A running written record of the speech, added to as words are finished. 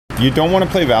You don't want to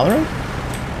play Valorant?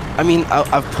 I mean,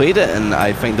 I've played it and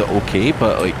I find it okay,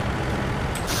 but like,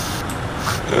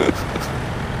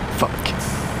 fuck.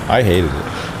 I hated it.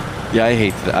 Yeah, I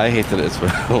hated it. I hated it as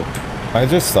well. I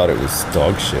just thought it was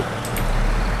dog shit.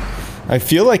 I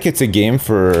feel like it's a game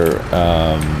for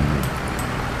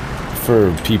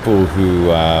people who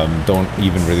don't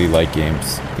even really like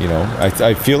games. You know,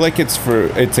 I feel like it's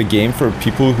a game for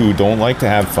people who don't like to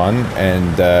have fun,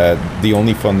 and the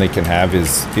only fun they can have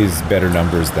is better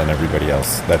numbers than everybody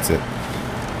else. That's it.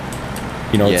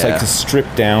 You know, it's like a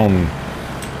stripped down.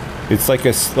 It's like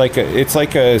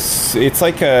a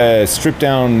stripped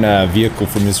down vehicle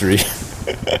for misery.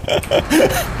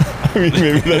 I mean,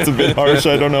 maybe that's a bit harsh.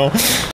 I don't know.